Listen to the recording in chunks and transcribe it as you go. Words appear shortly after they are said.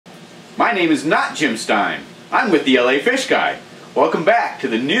My name is not Jim Stime. I'm with the LA Fish Guy. Welcome back to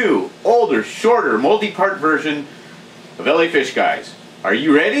the new, older, shorter, multi-part version of LA Fish Guys. Are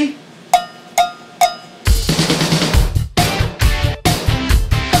you ready?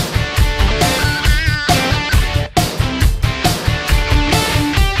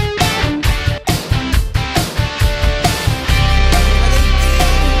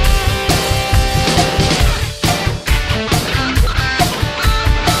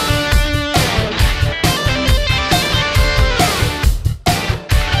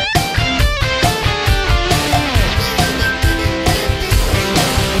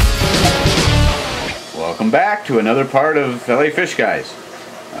 Welcome back to another part of LA Fish Guys.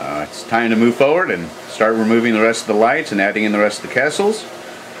 It's time to move forward and start removing the rest of the lights and adding in the rest of the Kessels.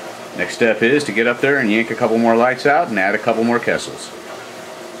 Next step is to get up there and yank a couple more lights out and add a couple more Kessels.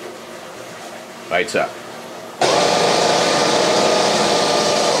 Lights up.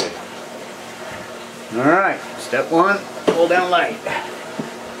 Alright, step one, pull down light.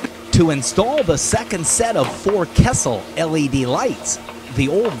 To install the second set of 4 Kessil LED lights, the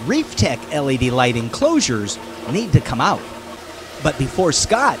old Reef LED light enclosures need to come out. But before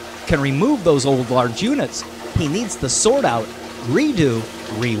Scott can remove those old large units, he needs to sort out, redo,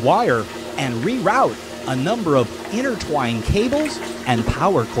 rewire, and reroute a number of intertwined cables and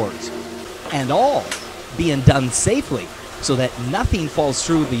power cords. And all being done safely so that nothing falls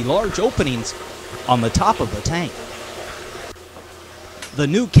through the large openings on the top of the tank. The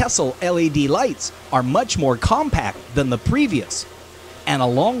new Kessil LED lights are much more compact than the previous, and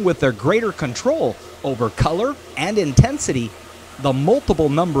along with their greater control over color and intensity, the multiple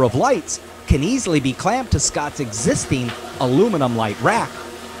number of lights can easily be clamped to Scott's existing aluminum light rack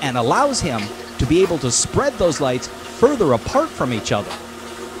and allows him to be able to spread those lights further apart from each other.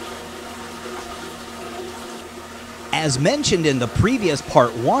 As mentioned in the previous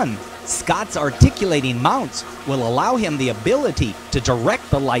part 1, Scott's articulating mounts will allow him the ability to direct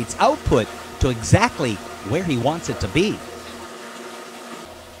the light's output to exactly where he wants it to be.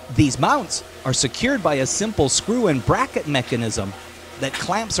 These mounts are secured by a simple screw and bracket mechanism that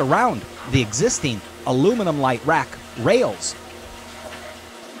clamps around the existing aluminum light rack rails.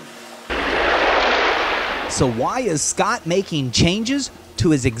 So why is Scott making changes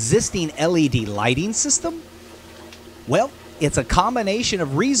to his existing LED lighting system? Well, it's a combination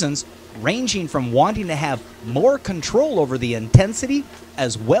of reasons ranging from wanting to have more control over the intensity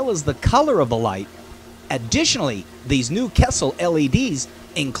as well as the color of the light. Additionally, these new Kessil LEDs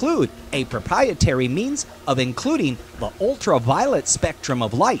include a proprietary means of including the ultraviolet spectrum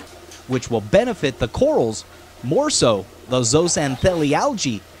of light, which will benefit the corals, more so the zooxanthellae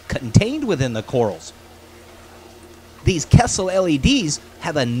algae contained within the corals. These Kessil LEDs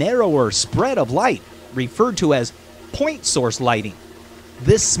have a narrower spread of light, referred to as point source lighting.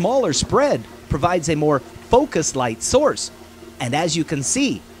 This smaller spread provides a more focused light source, and as you can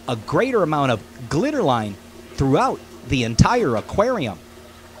see, a greater amount of glitter line throughout the entire aquarium.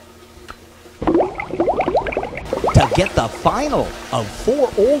 To get the final of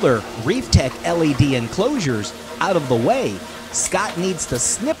 4 older Reef LED enclosures out of the way, Scott needs to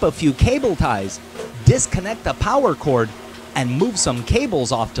snip a few cable ties, disconnect the power cord, and move some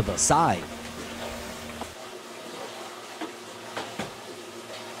cables off to the side.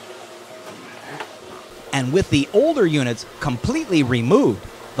 And with the older units completely removed,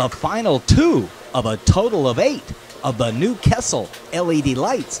 the final 2 of a total of 8 of the new Kessil LED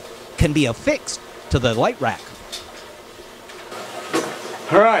lights can be affixed to the light rack.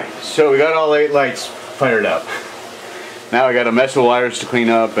 Alright, so we got all 8 lights fired up. Now I got a mess of wires to clean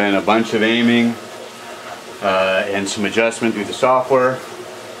up and a bunch of aiming and some adjustment through the software.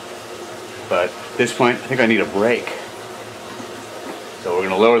 But at this point, I think I need a break. So we're going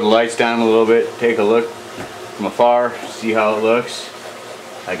to lower the lights down a little bit, take a look from afar, see how it looks.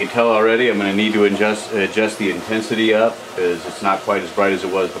 I can tell already I'm going to need to adjust the intensity up because it's not quite as bright as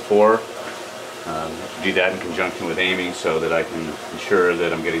it was before. I have to do that in conjunction with aiming so that I can ensure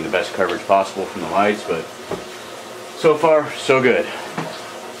that I'm getting the best coverage possible from the lights, but so far so good.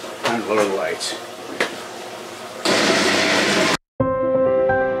 Time to lower the lights.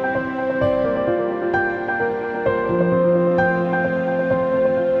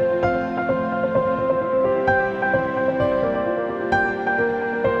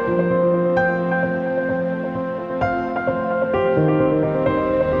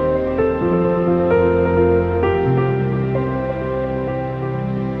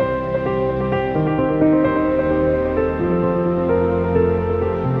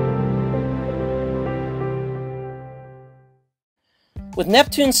 With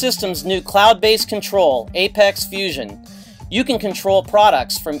Neptune Systems' new cloud-based control, Apex Fussion, you can control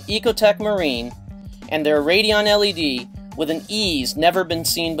products from Ecotech Marine and their Radion LED with an ease never been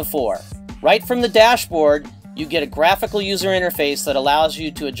seen before. Right from the dashboard, you get a graphical user interface that allows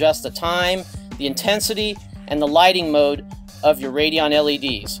you to adjust the time, the intensity, and the lighting mode of your Radion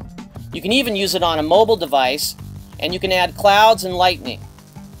LEDs. You can even use it on a mobile device, and you can add clouds and lightning.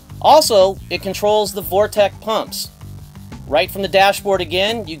 Also, it controls the Vortec pumps. Right from the dashboard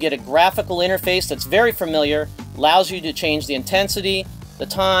again, you get a graphical interface that's very familiar, allows you to change the intensity, the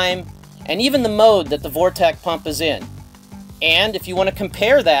time, and even the mode that the Vortec pump is in. And if you want to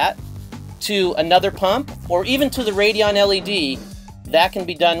compare that to another pump, or even to the Radion LED, that can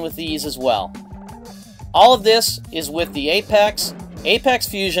be done with these as well. All of this is with the Apex, Apex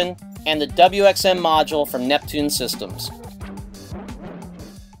Fusion, and the WXM module from Neptune Systems.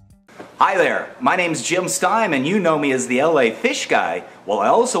 Hi there, my name's Jim Stime and you know me as the LA Fish Guy. Well, I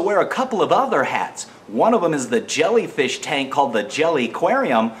also wear a couple of other hats. One of them is the jellyfish tank called the Jelly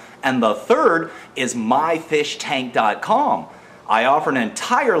Aquarium, and the third is myfishtank.com. I offer an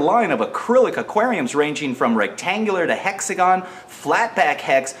entire line of acrylic aquariums ranging from rectangular to hexagon, flatback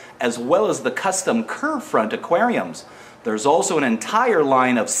hex, as well as the custom curve front aquariums. There's also an entire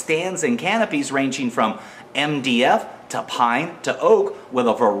line of stands and canopies ranging from MDF to pine to oak with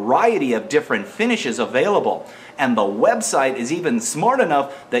a variety of different finishes available. And the website is even smart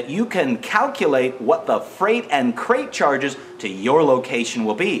enough that you can calculate what the freight and crate charges to your location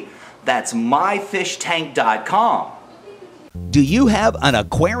will be. That's myfishtank.com. Do you have an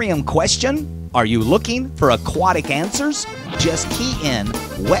aquarium question? Are you looking for aquatic answers? Just key in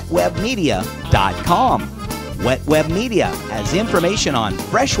wetwebmedia.com. Wetweb Media has information on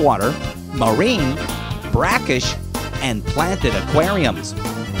freshwater, marine, brackish, and planted aquariums.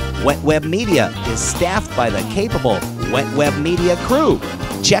 Wetweb Media is staffed by the capable Wetweb Media crew.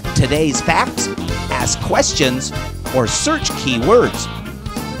 Check today's facts, ask questions, or search keywords.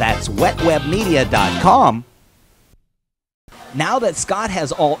 That's wetwebmedia.com. Now that Scott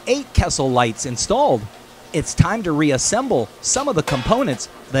has all 8 Kessil lights installed, it's time to reassemble some of the components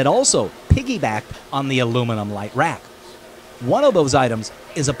that also piggyback on the aluminum light rack. One of those items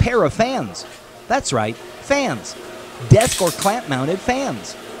is a pair of fans. That's right, fans. Desk or clamp mounted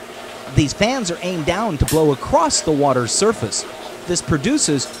fans. These fans are aimed down to blow across the water's surface. This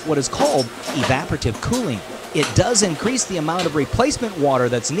produces what is called evaporative cooling. It does increase the amount of replacement water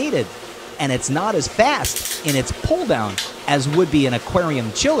that's needed, and it's not as fast in its pull down as would be an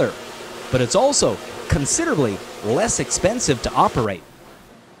aquarium chiller, but it's also considerably less expensive to operate.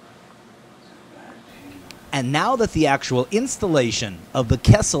 And now that the actual installation of the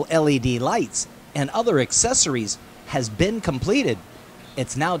Kessil LED lights and other accessories has been completed,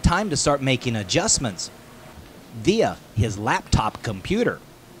 it's now time to start making adjustments via his laptop computer.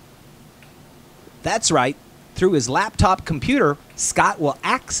 That's right, through his laptop computer, Scott will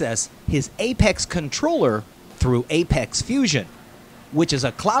access his Apex controller through Apex Fusion, which is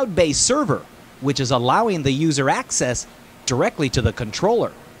a cloud-based server, which is allowing the user access directly to the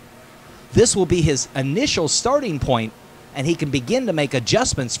controller. This will be his initial starting point, and he can begin to make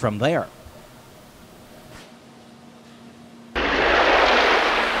adjustments from there.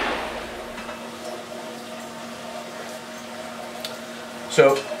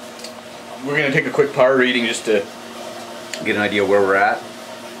 So we're going to take a quick power reading just to get an idea where we're at.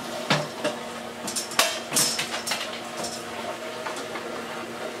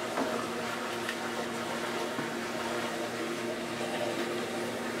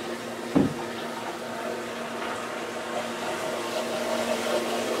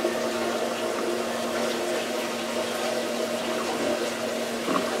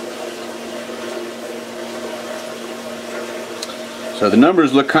 So the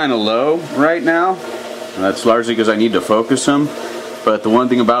numbers look kind of low right now, and that's largely because I need to focus them. But the one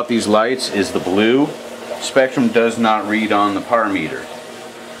thing about these lights is the blue spectrum does not read on the power meter.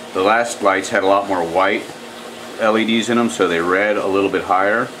 The last lights had a lot more white LEDs in them, so they read a little bit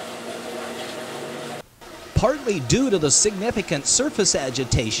higher. Partly due to the significant surface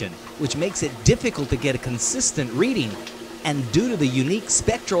agitation, which makes it difficult to get a consistent reading, and due to the unique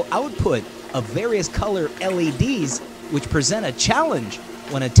spectral output of various color LEDs, which present a challenge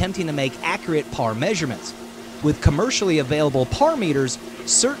when attempting to make accurate PAR measurements. With commercially available PAR meters,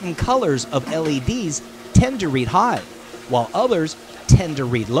 certain colors of LEDs tend to read high, while others tend to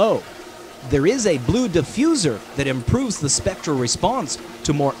read low. There is a blue diffuser that improves the spectral response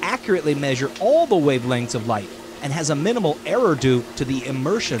to more accurately measure all the wavelengths of light and has a minimal error due to the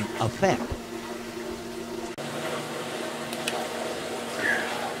immersion effect.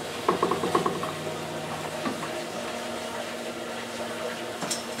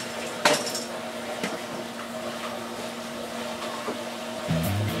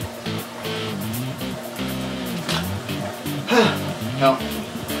 Well,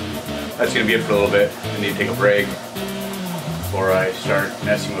 that's going to be it for a little bit. I need to take a break before I start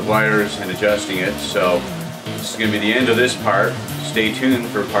messing with wires and adjusting it. So this is going to be the end of this part. Stay tuned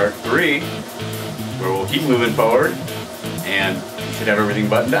for part 3, where we'll keep moving forward and we should have everything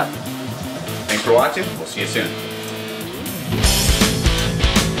buttoned up. Thanks for watching. We'll see you soon.